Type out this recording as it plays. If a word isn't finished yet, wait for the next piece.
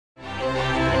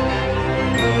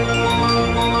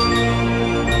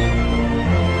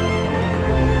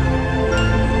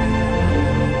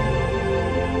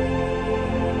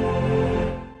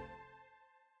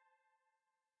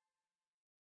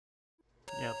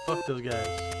Fuck those guys.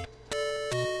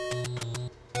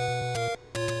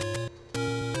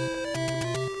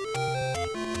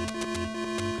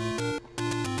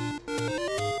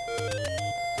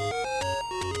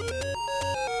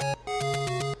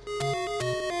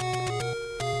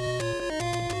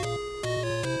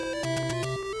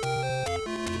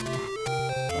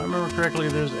 If I remember correctly,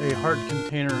 there's a heart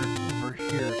container over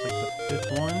here. It's like the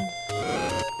 5th one.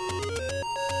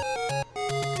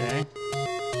 Okay.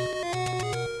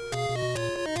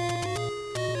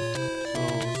 So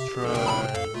let's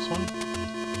try this one.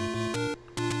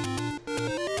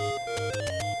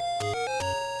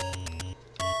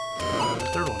 The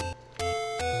 3rd one.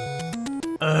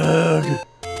 Ugh.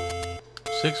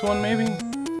 6th one, maybe?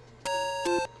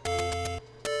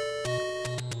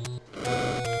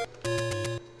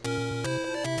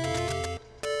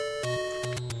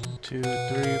 Two,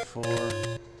 three, four.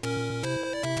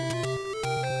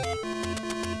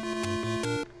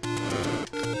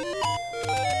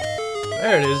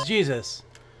 There it is, Jesus.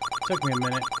 Took me a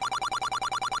minute. I'll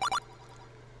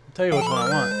tell you which one I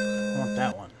want. I want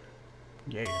that one.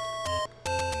 Yeah.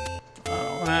 I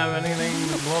don't have anything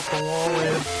to blow up the wall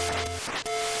with.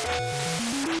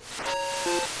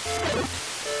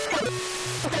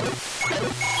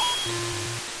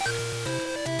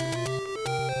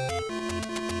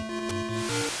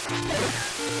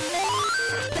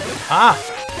 Ah!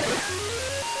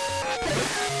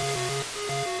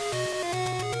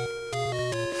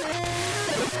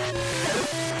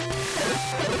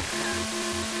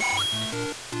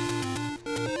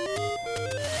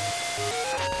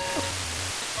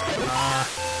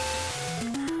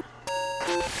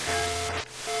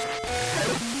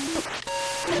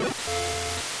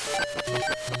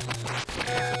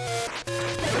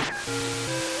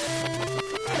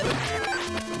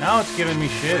 Now it's giving me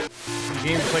shit. The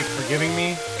game's like forgiving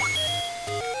me.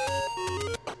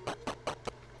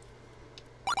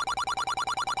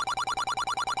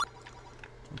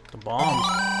 The bombs.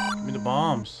 Give me the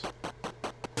bombs.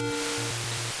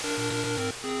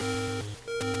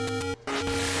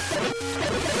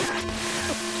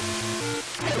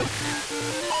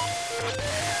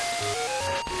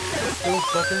 Go,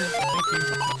 fucker. Thank you.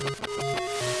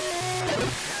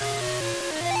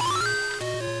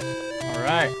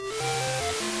 Alright.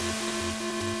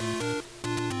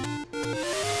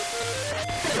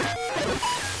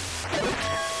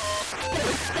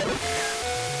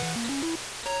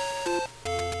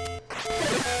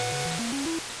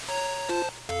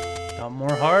 Got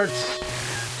more hearts.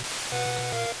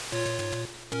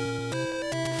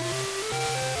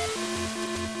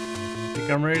 Think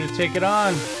I'm ready to take it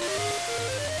on.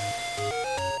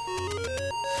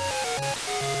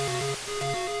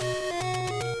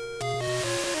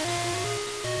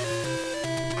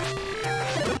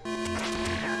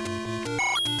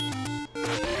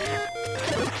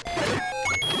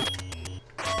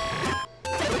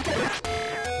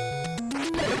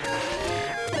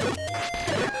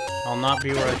 I'll not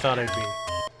be where I thought I'd be.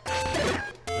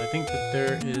 But I think that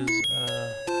there is,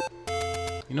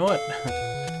 you know what?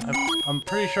 I'm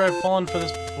pretty sure I've fallen for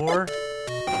this before.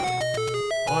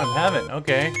 Oh, I haven't.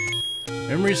 Okay.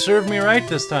 Memory served me right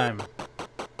this time.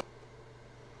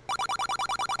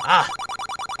 Ah!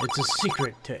 It's a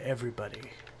secret to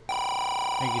everybody.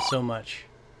 Thank you so much.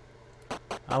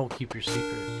 I will keep your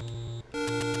secret.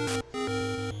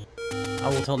 I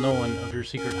will tell no one of your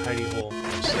secret hidey hole.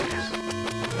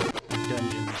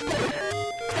 Dungeon.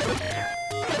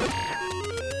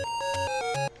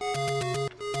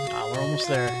 Ah, we're almost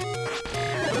there.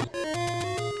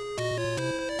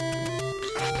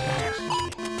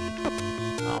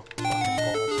 Oh, fucking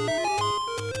balls.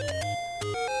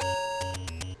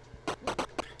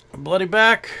 Bloody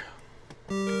back.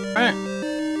 Alright.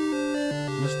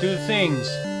 Let's do the things.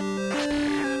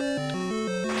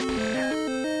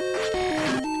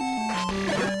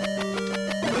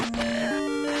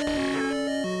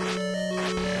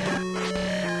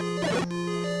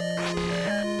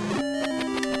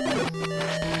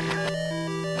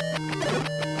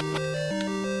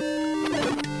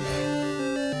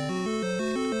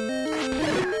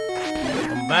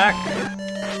 Back,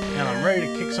 and I'm ready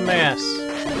to kick some ass.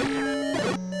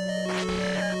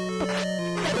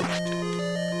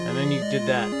 And then you did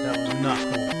that. That was not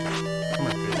cool. Come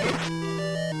on, bitch.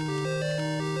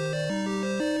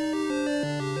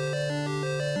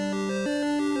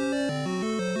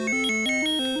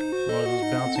 One of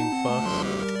those bouncing fucks.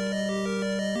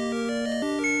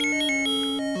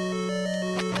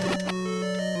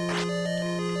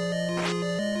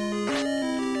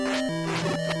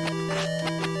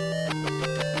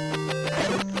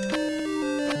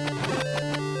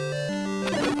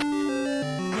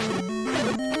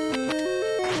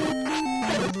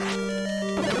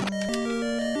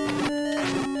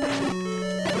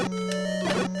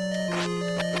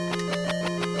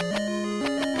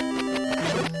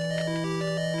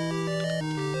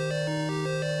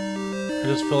 I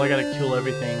just feel like I gotta kill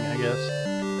everything, I guess.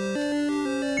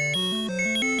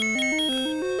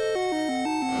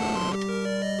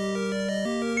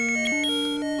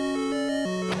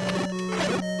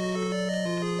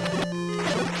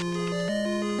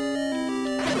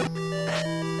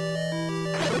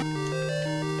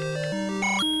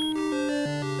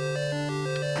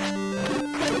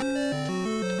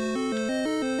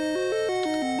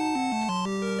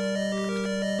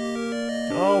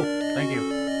 Oh, thank you.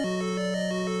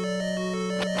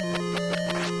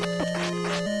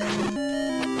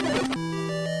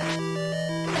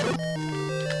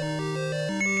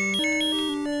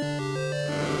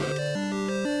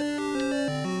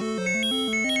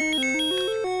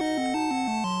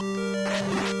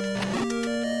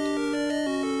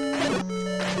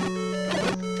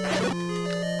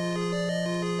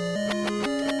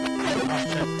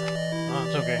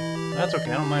 That's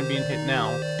okay, I don't mind being hit now.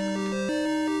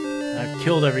 I've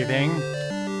killed everything.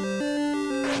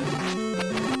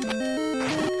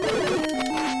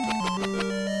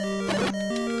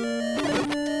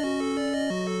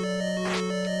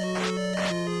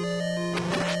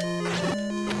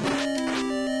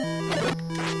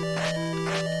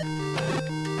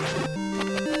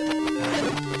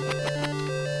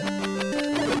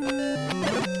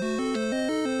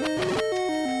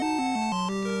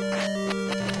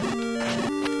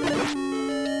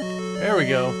 There we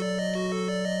go.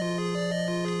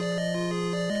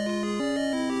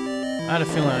 I had a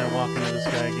feeling I'd walk into this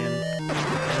guy again.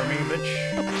 Cover me, bitch.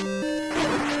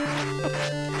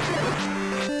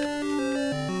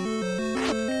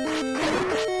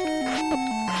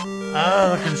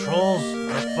 Ah, the controls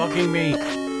are fucking me.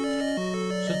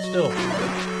 Sit still.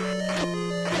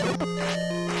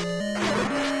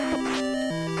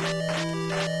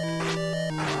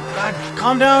 God,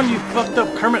 calm down, you fucked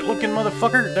up Kermit-looking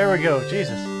motherfucker. There we go.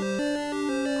 Jesus.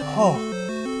 Oh.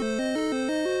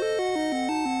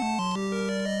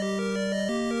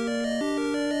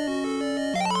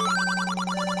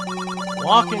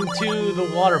 Walk into the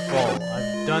waterfall.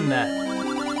 I've done that.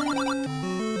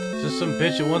 Just some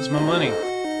bitch that wants my money. If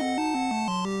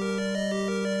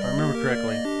I remember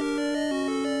correctly.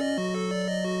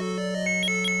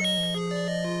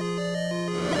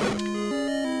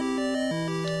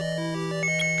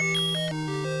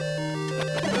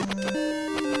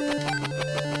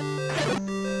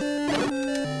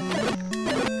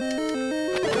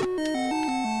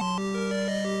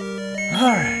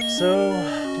 Alright, so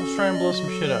let's try and blow some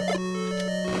shit up.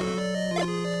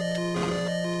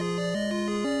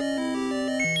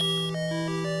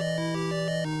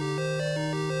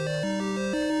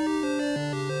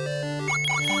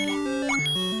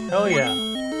 Hell yeah. I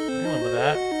live with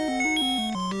that.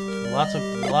 Lots of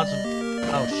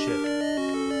oh shit.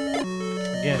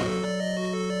 Again.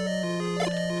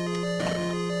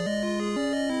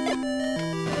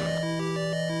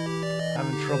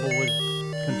 Having trouble with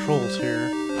controls here.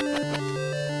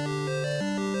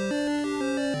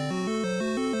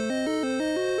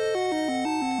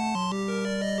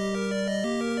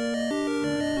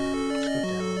 Let's go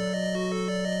down.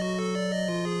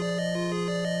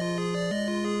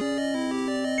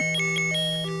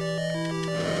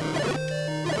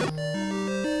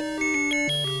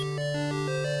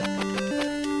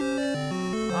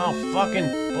 Oh, fucking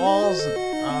balls.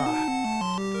 Ah,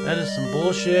 that is some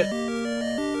bullshit.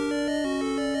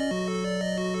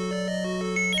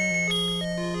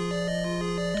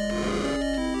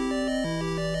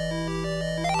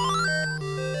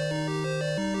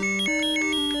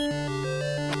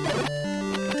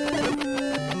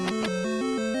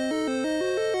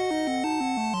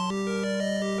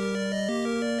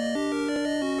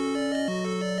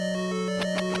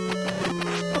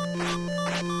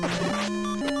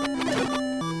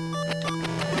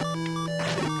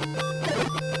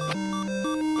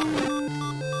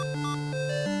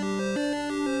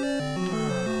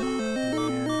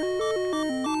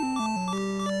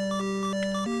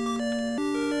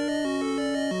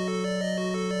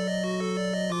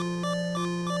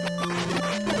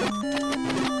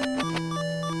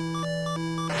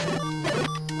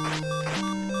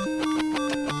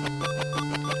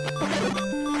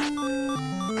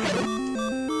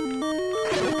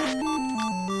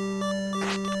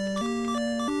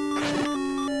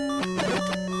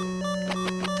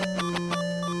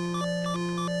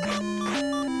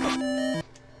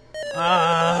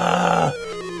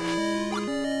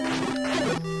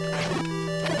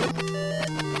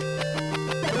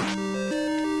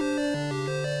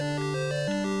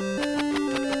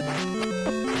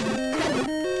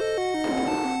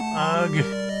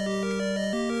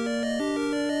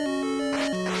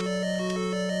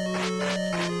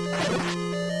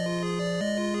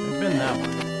 than that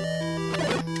one.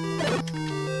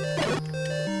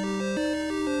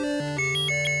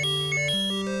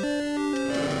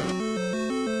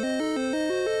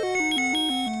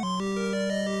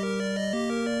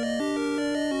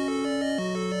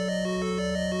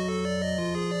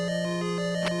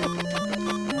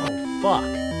 Oh, fuck.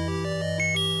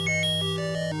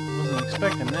 Wasn't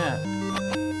expecting that.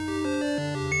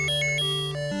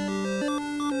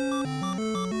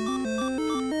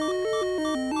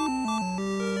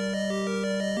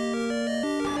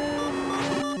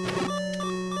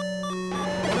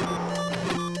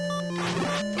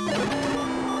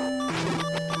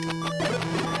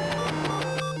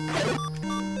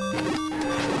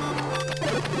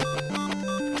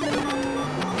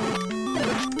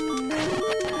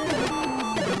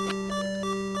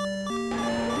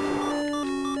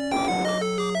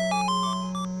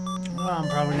 I'm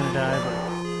probably gonna die, but...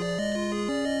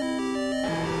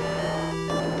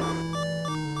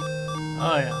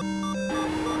 Oh yeah.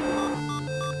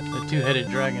 The two-headed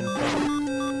dragon fuck.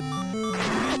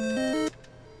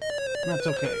 That's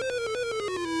okay.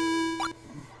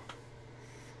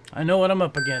 I know what I'm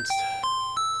up against.